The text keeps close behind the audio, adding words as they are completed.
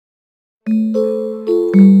ALM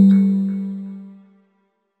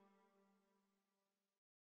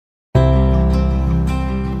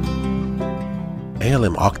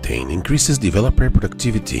Octane increases developer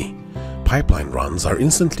productivity. Pipeline runs are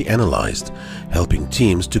instantly analyzed, helping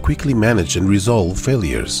teams to quickly manage and resolve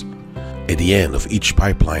failures. At the end of each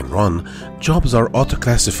pipeline run, jobs are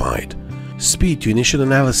auto-classified. Speed to initial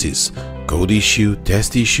analysis, code issue,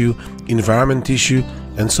 test issue, environment issue,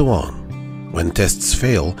 and so on. When tests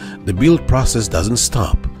fail, the build process doesn't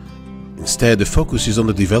stop. Instead, the focus is on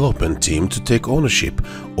the development team to take ownership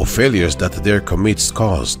of failures that their commits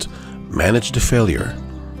caused. Manage the failure.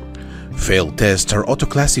 Failed tests are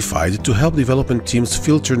auto-classified to help development teams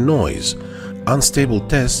filter noise. Unstable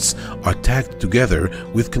tests are tagged together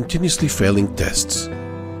with continuously failing tests.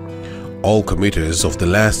 All committers of the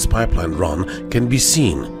last pipeline run can be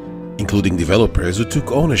seen, including developers who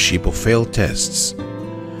took ownership of failed tests.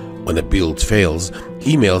 When a build fails,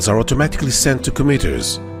 emails are automatically sent to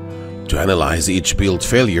committers. To analyze each build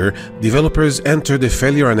failure, developers enter the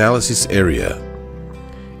failure analysis area.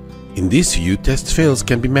 In this view, test fails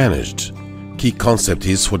can be managed. Key concept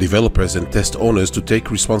is for developers and test owners to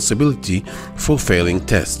take responsibility for failing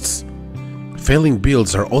tests. Failing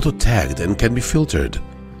builds are auto-tagged and can be filtered.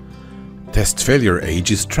 Test failure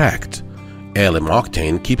age is tracked. ALM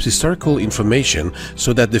Octane keeps historical information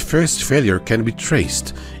so that the first failure can be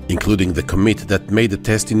traced, including the commit that made the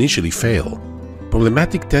test initially fail.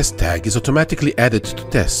 Problematic test tag is automatically added to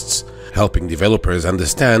tests, helping developers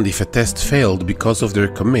understand if a test failed because of their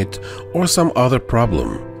commit or some other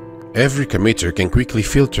problem. Every committer can quickly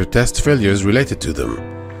filter test failures related to them.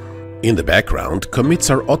 In the background, commits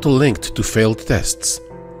are auto-linked to failed tests.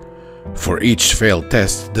 For each failed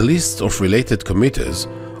test, the list of related committers,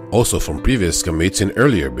 also from previous commits in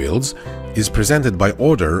earlier builds, is presented by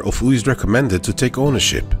order of who is recommended to take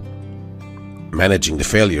ownership. Managing the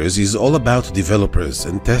failures is all about developers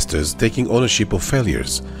and testers taking ownership of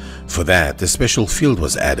failures. For that, a special field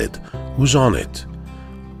was added, Who's on it?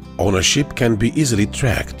 Ownership can be easily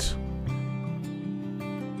tracked.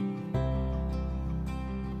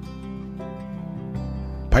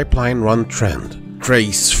 Pipeline run trend.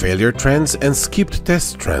 Trace failure trends and skipped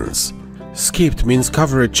test trends. Skipped means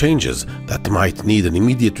coverage changes that might need an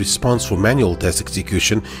immediate response for manual test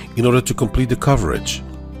execution in order to complete the coverage.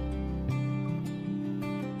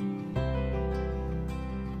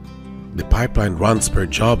 The pipeline runs per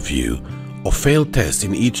job view of failed tests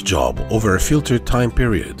in each job over a filtered time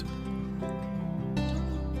period.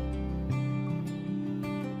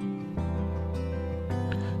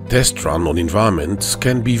 Test run on environments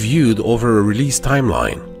can be viewed over a release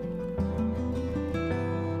timeline.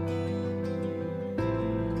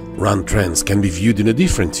 Run trends can be viewed in a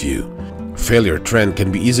different view. Failure trend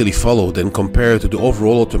can be easily followed and compared to the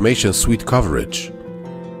overall automation suite coverage.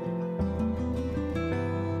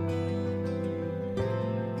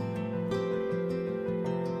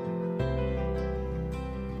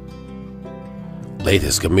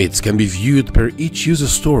 Latest commits can be viewed per each user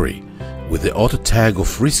story, with the auto tag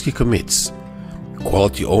of risky commits.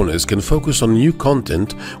 Quality owners can focus on new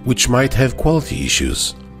content which might have quality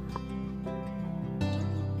issues.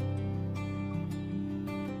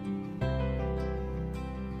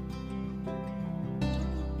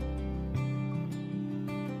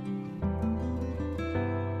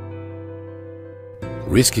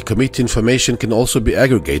 Risky commit information can also be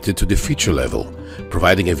aggregated to the feature level,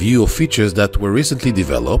 providing a view of features that were recently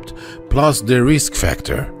developed, plus their risk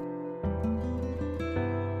factor.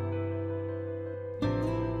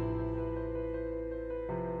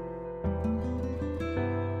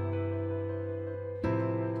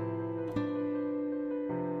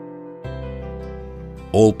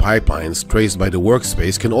 All pipelines traced by the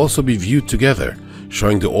workspace can also be viewed together,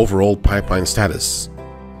 showing the overall pipeline status.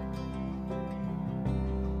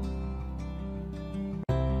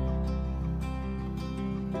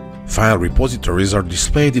 File repositories are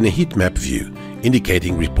displayed in a heat map view,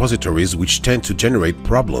 indicating repositories which tend to generate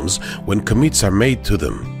problems when commits are made to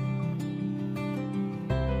them.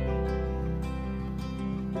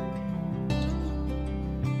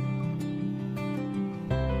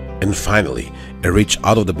 And finally, a rich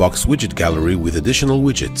out-of-the-box widget gallery with additional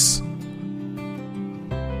widgets.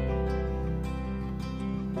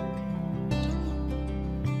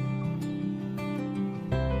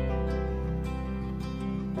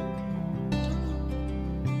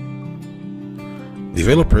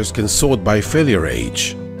 Developers can sort by failure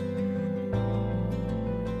age.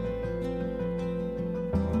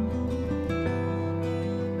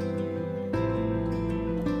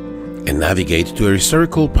 And navigate to a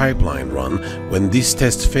historical pipeline run when this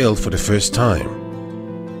test failed for the first time.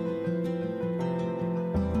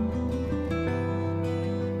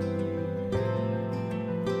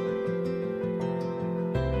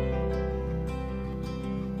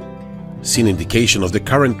 see an indication of the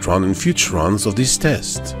current run and future runs of this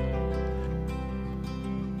test.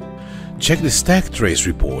 Check the stack trace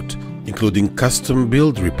report, including custom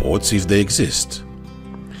build reports if they exist.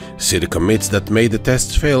 See the commits that made the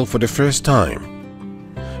test fail for the first time.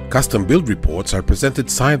 Custom build reports are presented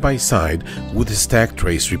side by side with the stack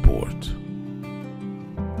trace report.